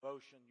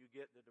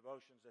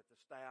devotions that the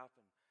staff,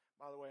 and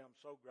by the way, I'm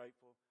so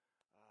grateful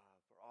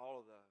for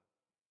all of the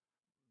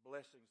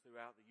blessings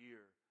throughout the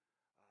year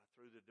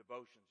through the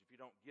devotions. If you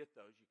don't get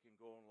those, you can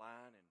go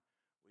online and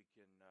you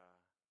can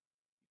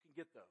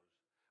get those.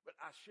 But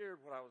I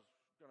shared what I was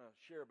going to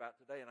share about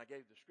today, and I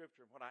gave the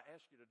scripture. And what I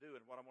asked you to do,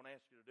 and what I'm going to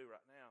ask you to do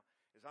right now,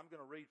 is I'm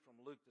going to read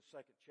from Luke, the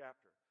 2nd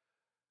chapter,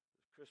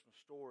 the Christmas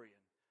story,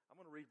 and I'm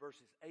going to read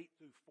verses 8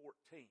 through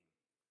 14.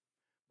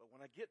 But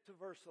when I get to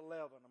verse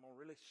 11, I'm going to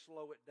really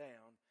slow it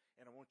down,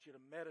 and I want you to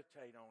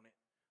meditate on it,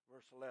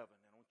 verse 11,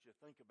 and I want you to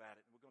think about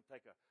it. And we're going to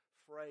take a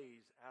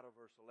phrase out of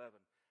verse 11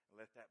 and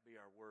let that be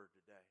our word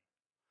today.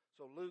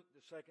 So Luke,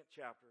 the 2nd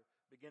chapter,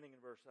 beginning in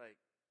verse 8.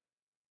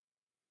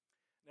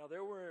 Now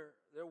there were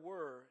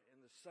in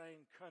the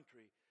same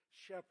country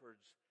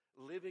shepherds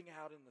living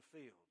out in the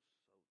fields.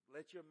 So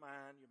let your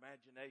mind, your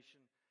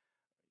imagination,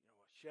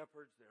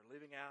 shepherds, they're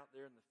living out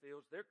there in the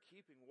fields. They're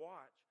keeping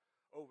watch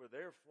over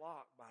their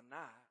flock by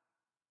night.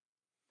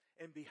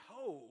 And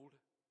behold,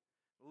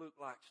 Luke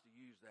likes to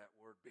use that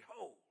word,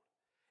 behold,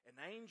 an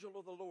angel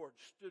of the Lord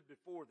stood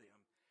before them,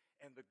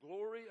 and the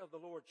glory of the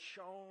Lord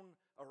shone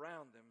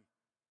around them.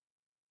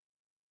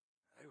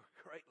 They were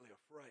greatly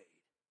afraid.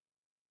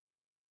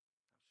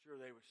 I'm sure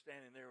they were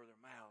standing there with their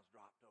mouths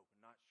dropped open,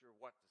 not sure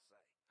what to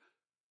say.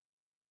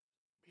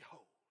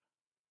 Behold,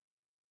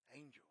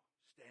 angel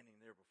standing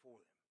there before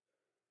them.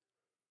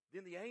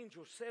 Then the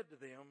angel said to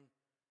them,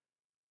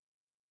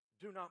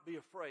 do not be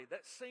afraid.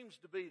 That seems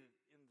to be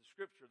in the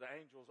scripture the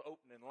angel's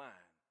opening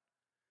line.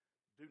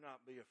 Do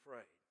not be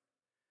afraid.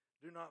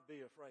 Do not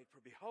be afraid.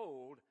 For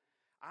behold,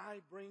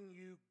 I bring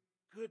you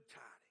good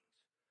tidings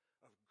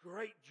of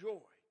great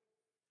joy,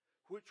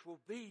 which will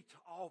be to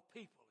all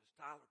people, as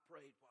Tyler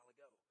prayed a while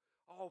ago.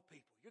 All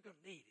people. You're going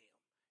to need him.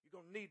 You're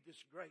going to need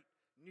this great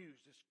news,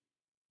 this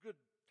good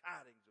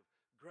tidings of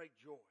great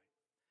joy.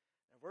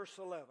 Now, verse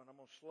 11, I'm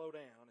going to slow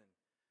down and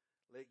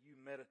let you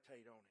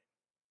meditate on it.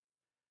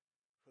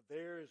 For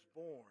there is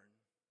born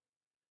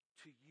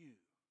to you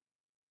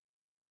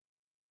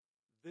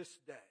this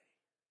day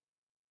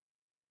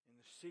in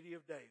the city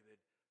of David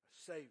a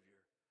Savior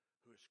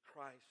who is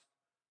Christ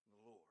the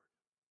Lord.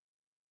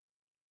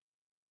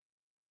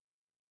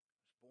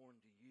 Is born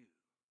to you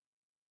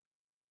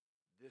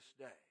this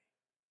day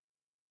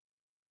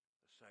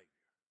the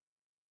Savior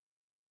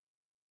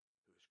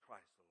who is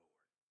Christ the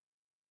Lord.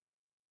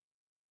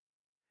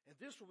 And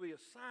this will be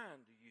a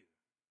sign to you.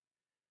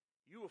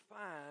 You will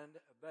find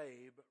a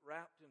babe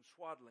wrapped in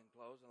swaddling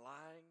clothes and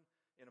lying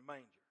in a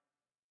manger.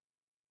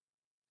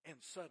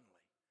 And suddenly,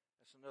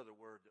 that's another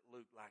word that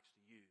Luke likes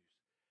to use.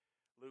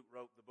 Luke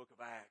wrote the book of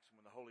Acts, and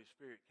when the Holy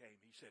Spirit came,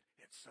 he said,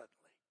 and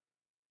suddenly.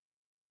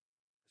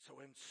 So,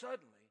 and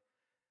suddenly,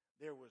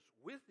 there was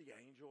with the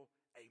angel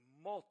a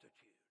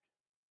multitude.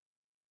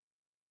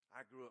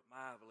 I grew up in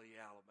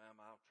Ivory,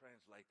 Alabama. I'll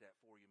translate that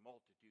for you.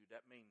 Multitude,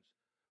 that means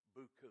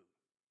buku.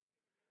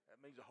 That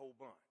means a whole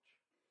bunch.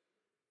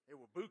 There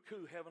were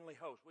buku heavenly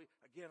hosts.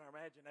 Again, our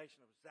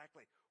imagination of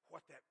exactly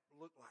what that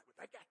looked like. But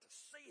they got to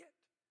see it.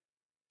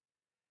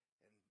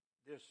 And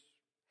this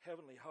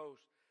heavenly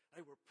host,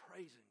 they were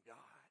praising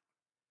God.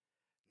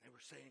 And they were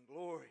saying,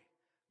 glory,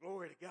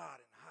 glory to God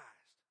in the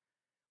highest.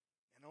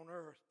 And on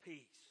earth,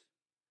 peace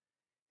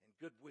and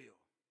goodwill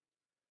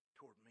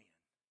toward men.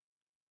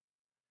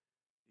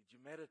 Did you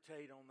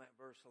meditate on that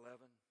verse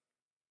 11?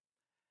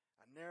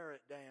 I narrow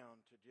it down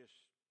to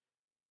just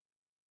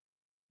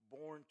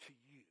born to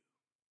you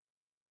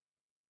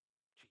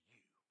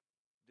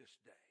this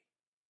day,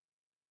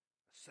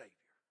 a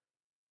Savior.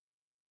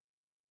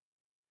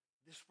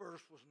 This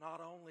verse was not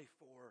only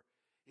for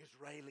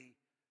Israeli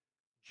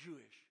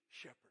Jewish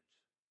shepherds.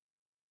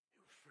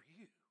 It was for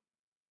you.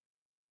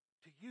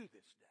 To you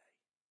this day.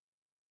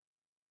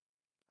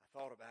 I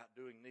thought about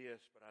doing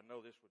this, but I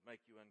know this would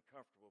make you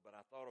uncomfortable, but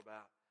I thought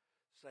about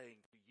saying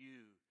to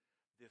you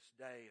this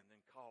day and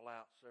then call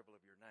out several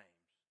of your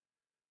names.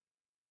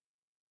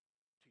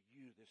 To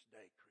you this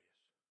day, Chris.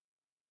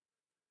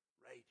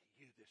 Ray, to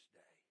you this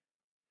day.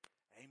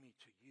 Amy,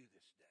 to you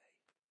this day.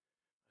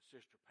 My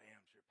sister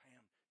Pam's here.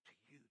 Pam, to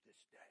you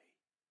this day.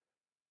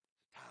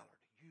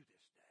 Tyler, to you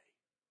this day.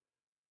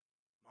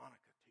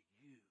 Monica, to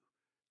you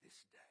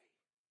this day.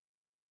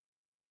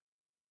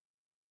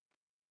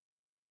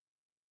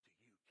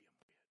 To you, Kim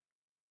Witt,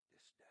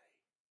 this day.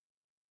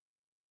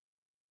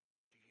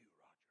 To you,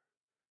 Roger,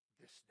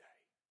 this day.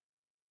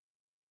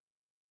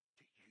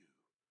 To you,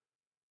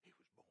 he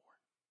was born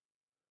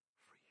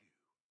for you.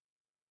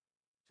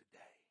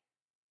 Today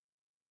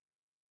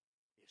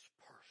is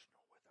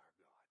personal with our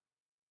God.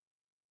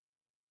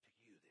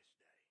 To you this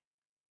day.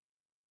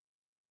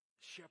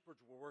 The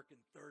shepherds were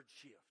working third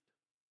shift.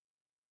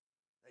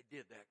 They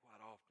did that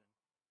quite often.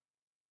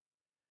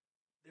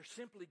 They're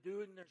simply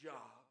doing their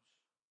jobs.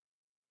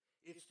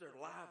 It's their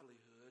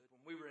livelihood.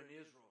 When we were in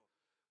Israel,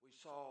 we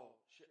saw,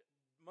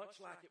 much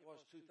like it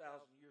was 2,000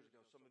 years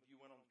ago. Some of you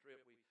went on the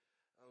trip.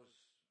 Those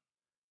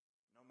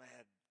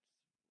nomad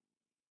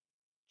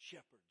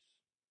shepherds,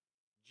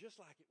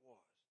 just like it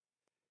was.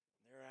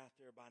 And they're out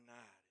there by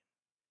night.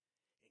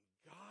 And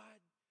God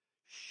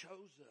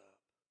shows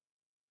up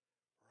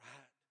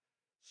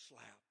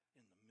slap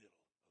in the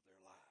middle of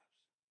their lives.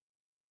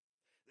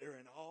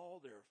 They're in awe.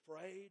 They're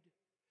afraid.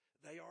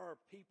 They are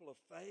people of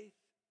faith.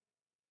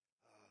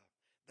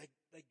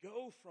 They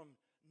go from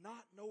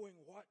not knowing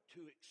what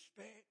to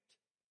expect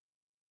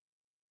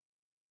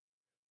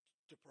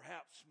to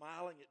perhaps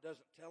smiling. It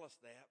doesn't tell us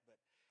that,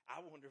 but I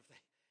wonder if they,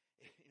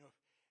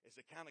 as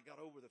they kind of got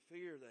over the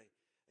fear, they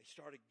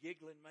started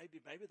giggling.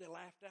 Maybe they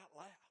laughed out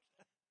loud.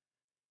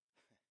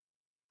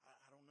 I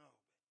don't know.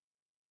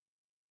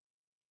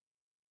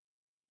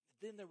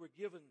 But then they were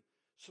given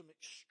some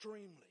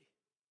extremely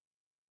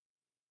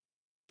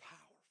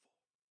powerful,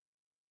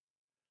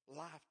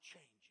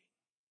 life-changing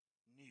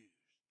news.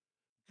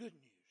 Good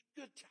news,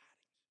 good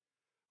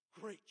tidings,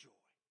 great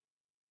joy.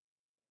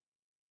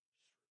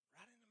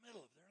 Right in the middle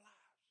of their lives.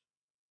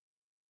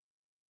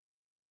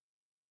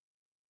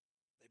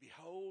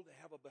 They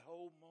have a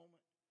behold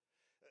moment,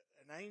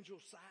 an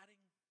angel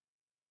sighting.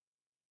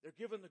 They're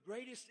given the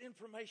greatest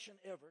information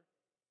ever.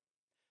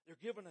 They're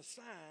given a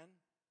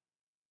sign.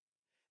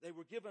 They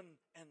were given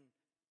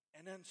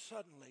an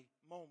unsuddenly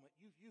moment.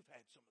 You've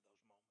had some of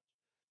those moments.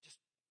 Just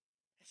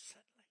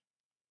suddenly,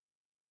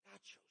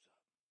 God shows up.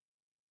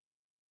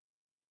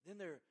 Then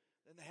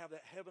they have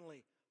that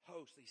heavenly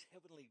host, these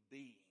heavenly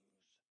beings.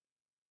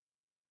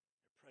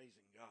 They're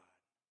praising God.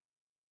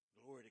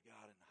 Glory to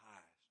God in the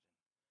highest.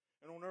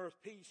 And on earth,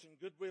 peace and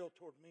goodwill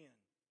toward men.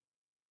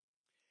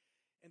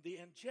 And the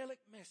angelic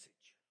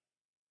message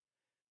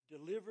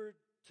delivered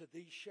to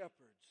these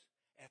shepherds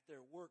at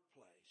their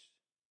workplace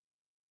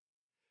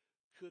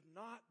could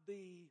not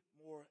be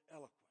more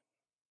eloquent,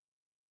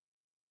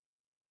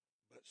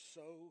 but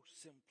so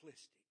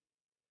simplistic.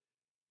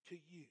 To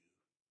you,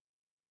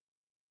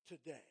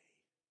 today,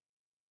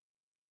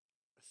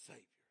 a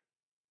Savior.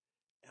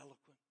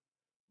 Eloquent,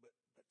 but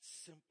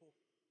simple.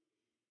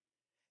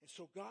 And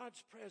so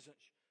God's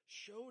presence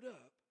showed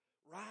up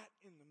right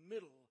in the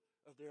middle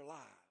of their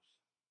lives.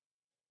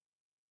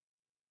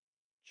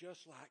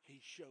 Just like He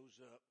shows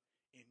up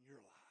in your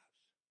lives.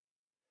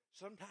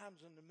 Sometimes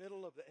in the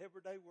middle of the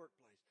everyday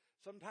workplace.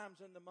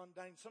 Sometimes in the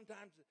mundane.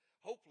 Sometimes,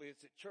 hopefully,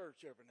 it's at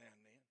church every now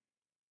and then.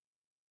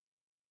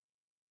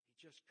 He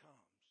just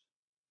comes.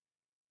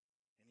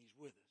 And He's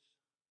with us.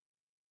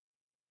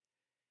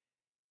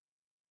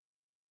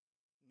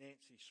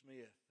 Nancy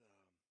Smith,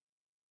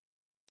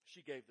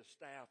 she gave the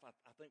staff,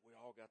 I think we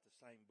all got the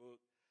same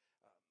book.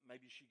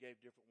 Maybe she gave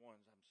different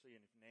ones. I'm seeing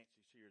if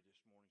Nancy's here this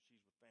morning.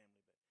 She's with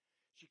family.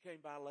 But she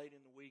came by late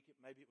in the week.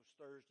 Maybe it was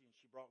Thursday, and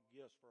she brought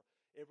gifts for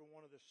every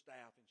one of the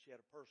staff, and she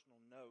had a personal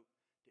note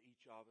to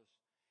each of us.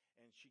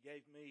 And she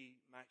gave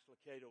me Max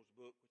Lucado's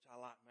book, which I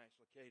like Max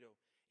Lucado,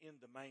 In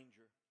the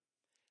Manger.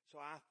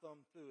 So I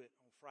thumbed through it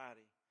on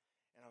Friday,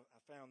 and I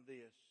found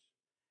this,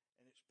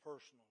 and it's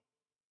personal.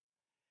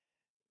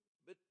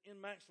 But in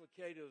Max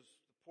Lucado's,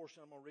 the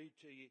portion I'm going to read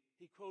to you,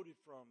 he quoted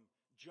from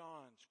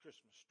John's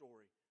Christmas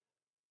story.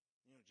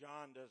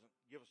 John doesn't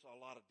give us a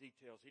lot of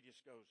details. He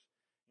just goes,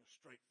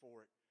 straight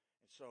for it.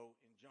 And so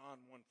in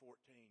John 1:14,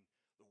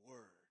 the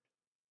Word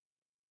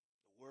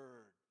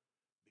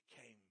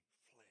became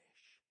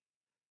flesh,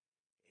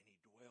 and He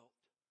dwelt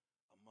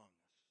among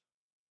us.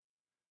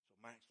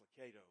 So Max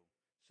Lucado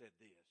said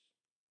this.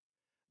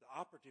 The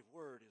operative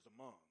word is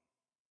among.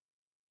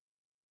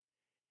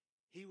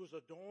 He was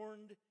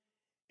adorned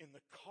in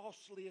the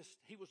costliest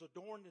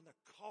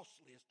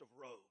of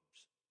robes,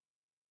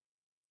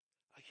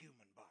 a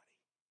human body.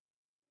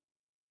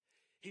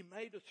 He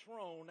made a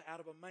throne out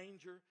of a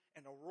manger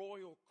and a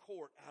royal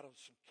court out of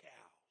some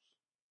cows.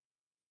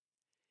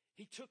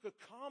 He took a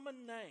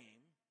common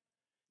name,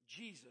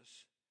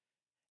 Jesus,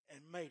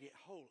 and made it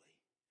holy.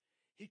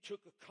 He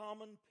took a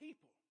common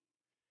people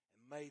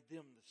and made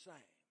them the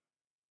same.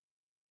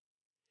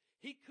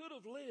 He could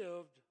have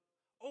lived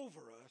over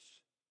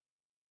us.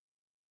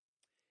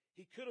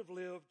 He could have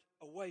lived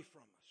away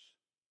from us.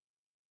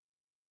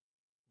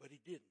 But He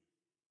didn't.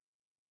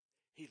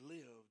 He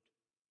lived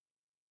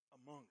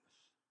among us.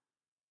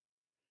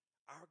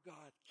 Our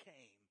God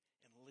came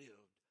and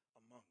lived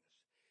among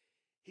us.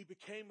 He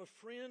became a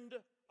friend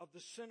of the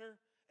sinner,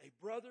 a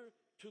brother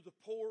to the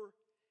poor.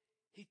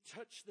 He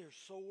touched their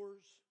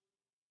sores.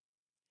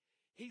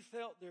 He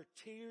felt their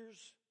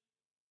tears.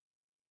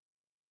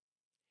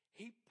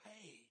 He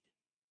paid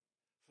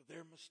for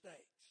their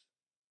mistakes.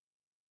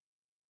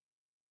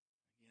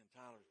 Again,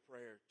 Tyler's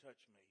prayer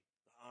touched me,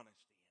 the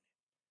honesty in it.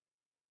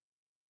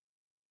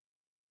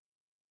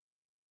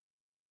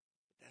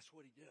 But that's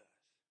what He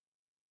does.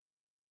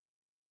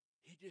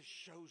 He just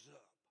shows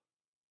up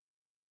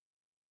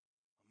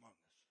among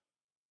us.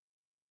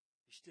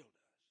 He still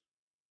does.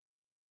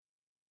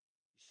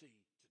 You see,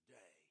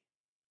 today,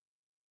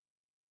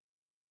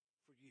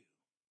 for you,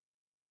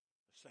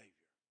 a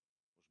Savior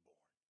was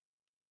born.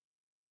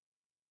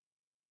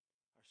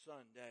 Our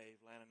son Dave,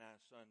 Lana and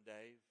I's son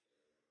Dave,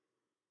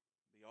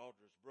 be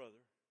Audra's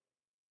brother.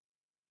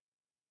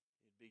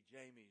 It'd be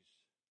Jamie's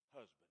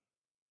husband.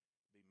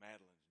 It'd be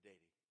Madeline's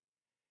daddy.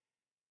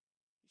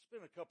 He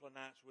spent a couple of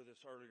nights with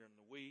us earlier in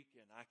the week,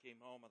 and I came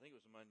home, I think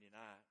it was a Monday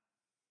night,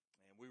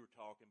 and we were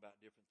talking about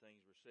different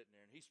things. We're sitting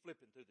there, and he's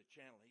flipping through the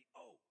channel.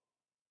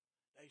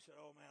 Dave said,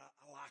 "Oh, man,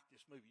 I like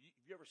this movie.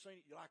 Have you ever seen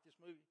it? You like this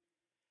movie?"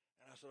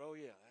 And I said, "Oh,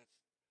 yeah, that's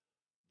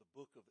the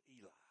Book of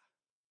Eli."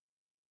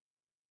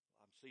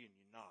 I'm seeing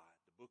you nod.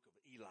 The Book of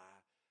Eli.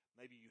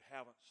 Maybe you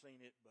haven't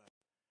seen it, but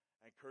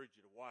I encourage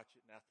you to watch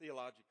it. Now,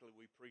 theologically,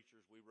 we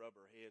preachers, we rub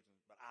our heads,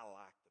 but I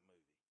like the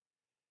movie.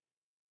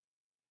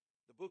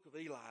 The Book of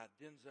Eli,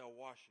 Denzel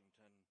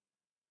Washington,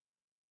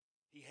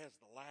 he has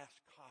the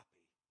last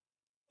copy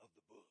of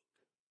the book,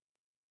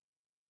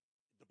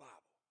 the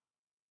Bible.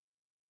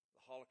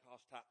 The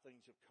Holocaust type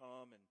things have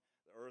come, and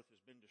the earth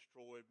has been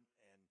destroyed,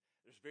 and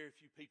there's very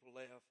few people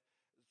left.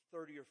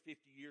 30 or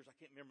 50 years, I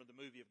can't remember the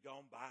movie, have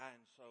gone by,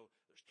 and so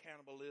there's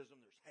cannibalism,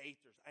 there's hate,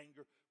 there's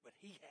anger, but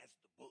he has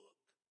the book.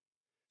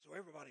 So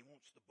everybody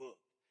wants the book,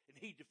 and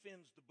he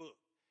defends the book.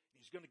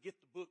 And he's going to get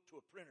the book to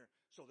a printer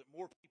so that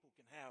more people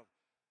can have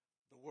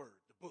the word,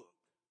 the book.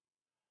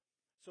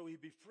 So he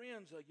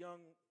befriends a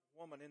young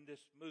woman in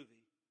this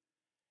movie,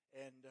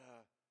 and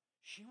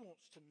she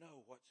wants to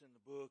know what's in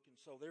the book. And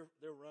so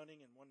they're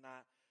running, and one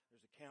night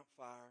there's a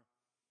campfire,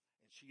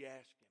 and she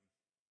asks him,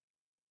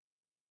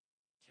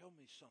 "Tell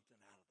me something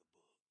out of the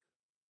book.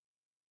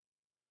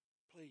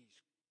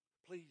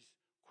 Please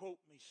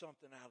quote me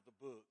something out of the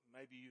book."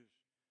 Maybe you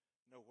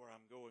know where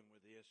I'm going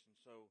with this. And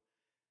so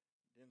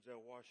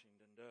Denzel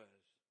Washington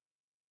does.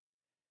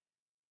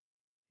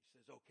 He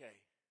says,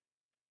 "Okay."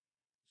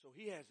 So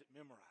he has it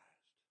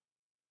memorized.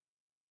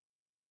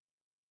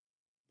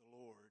 "The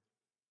Lord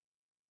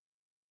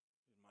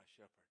is my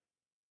shepherd.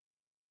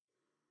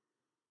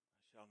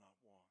 I shall not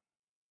want."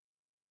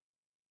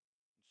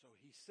 And so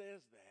he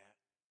says that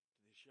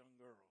to this young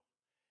girl.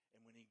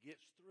 And when he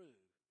gets through,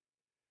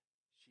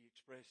 she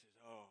expresses,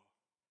 "Oh,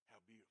 how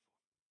beautiful.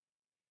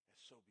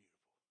 That's so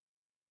beautiful.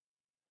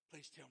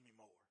 Please tell me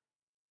more."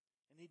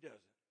 And he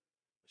doesn't.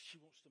 But she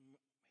wants to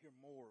hear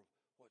more of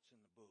what's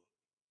in the book.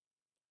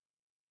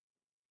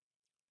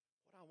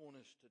 What I want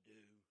us to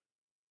do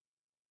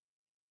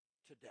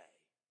today,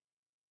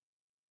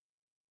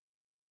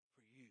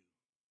 for you,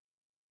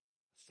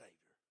 a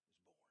Savior is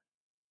born.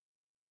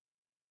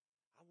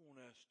 I want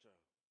us to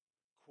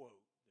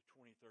quote the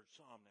 23rd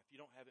Psalm. Now, if you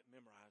don't have it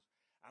memorized,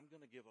 I'm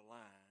going to give a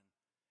line,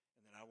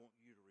 and then I want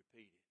you to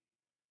repeat it.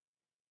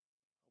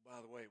 Oh,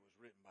 by the way, it was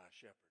written by a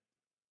shepherd.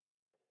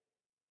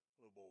 A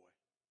little boy.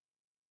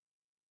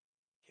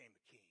 Became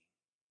a king.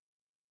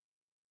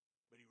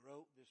 But he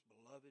wrote this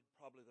beloved,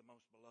 probably the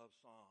most beloved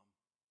psalm.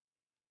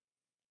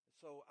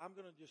 So I'm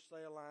going to just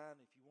say a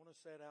line. If you want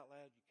to say it out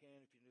loud, you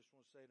can. If you just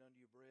want to say it under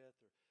your breath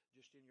or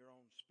just in your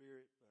own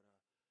spirit. But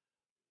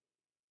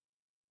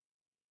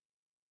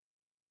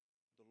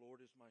the Lord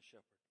is my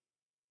shepherd.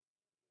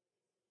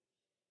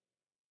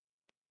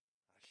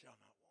 I shall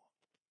not want.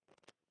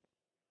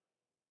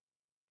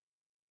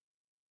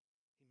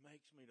 He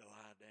makes me to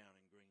lie down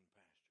in green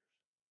pastures.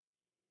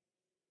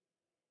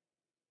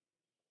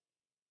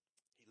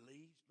 He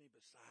leads me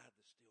beside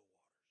the still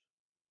waters.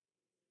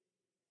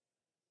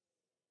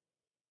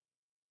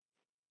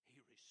 He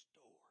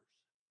restores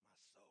my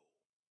soul.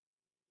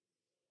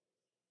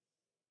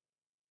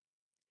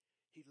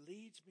 He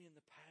leads me in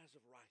the paths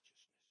of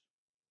righteousness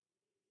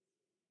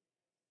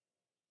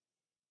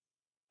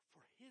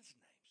for his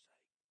name's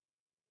sake.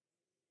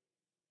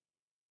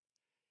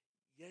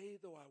 Yea,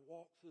 though I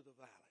walk through the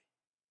valley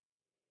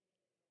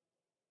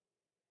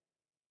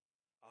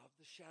of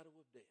the shadow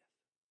of death,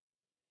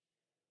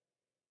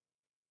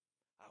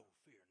 I will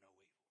fear no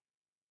evil.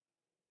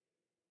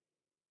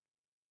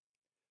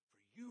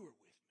 For you are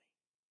with me.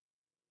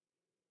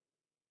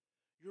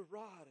 Your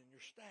rod and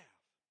your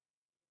staff,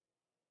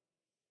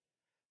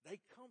 they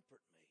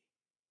comfort me.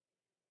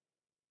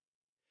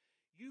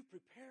 You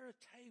prepare a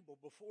table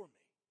before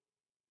me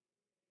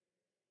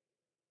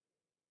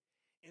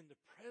in the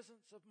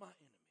presence of my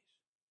enemies.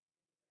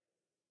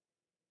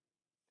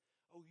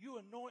 Oh, you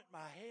anoint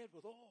my head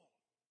with oil.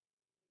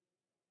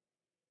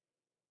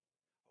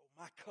 Oh,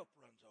 my cup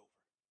runs over.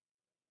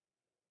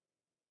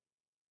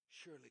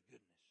 Surely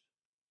goodness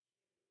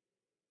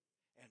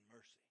and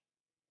mercy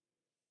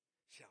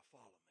shall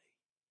follow me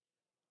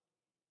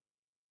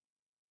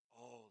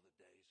all the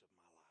days of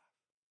my life.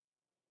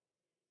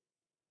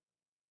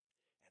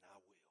 And I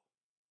will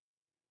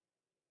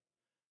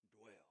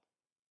dwell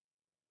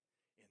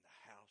in the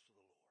house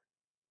of the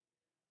Lord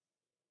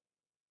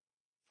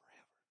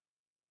forever.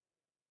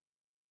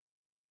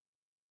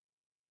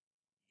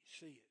 You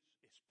see,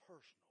 it's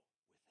personal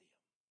with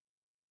him.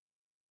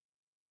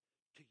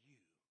 To you,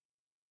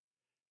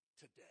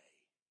 today,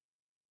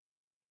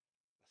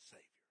 a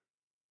Savior.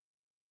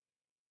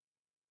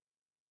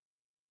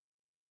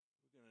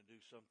 We're going to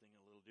do something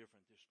a little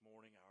different this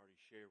morning. I already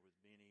shared with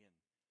Benny, and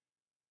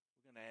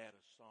we're going to add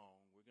a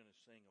song. We're going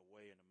to sing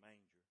Away in a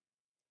Manger.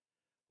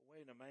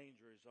 Away in a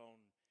Manger is on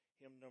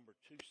hymn number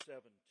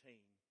 217.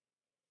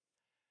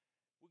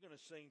 We're going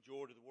to sing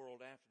Joy to the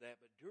World after that,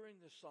 but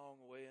during this song,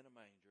 Away in a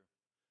Manger,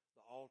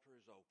 the altar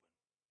is open.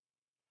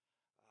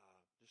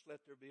 Just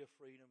let there be a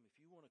freedom. If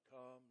you want to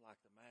come like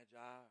the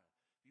Magi,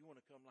 if you want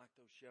to come like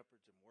those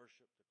shepherds and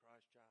worship the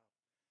Christ child,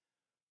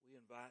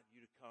 invite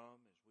you to come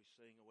as we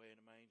sing Away in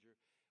a Manger.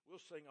 We'll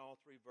sing all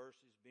three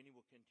verses. Benny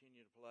will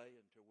continue to play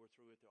until we're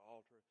through at the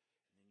altar,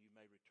 and then you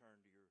may return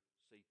to your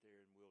seat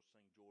there, and we'll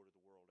sing Joy to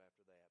the World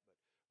after that. But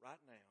right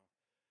now,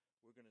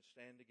 we're going to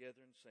stand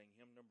together and sing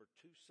hymn number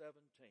 217,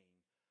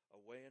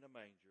 Away in a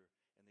Manger,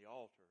 and the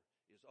altar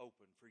is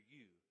open for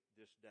you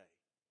this day.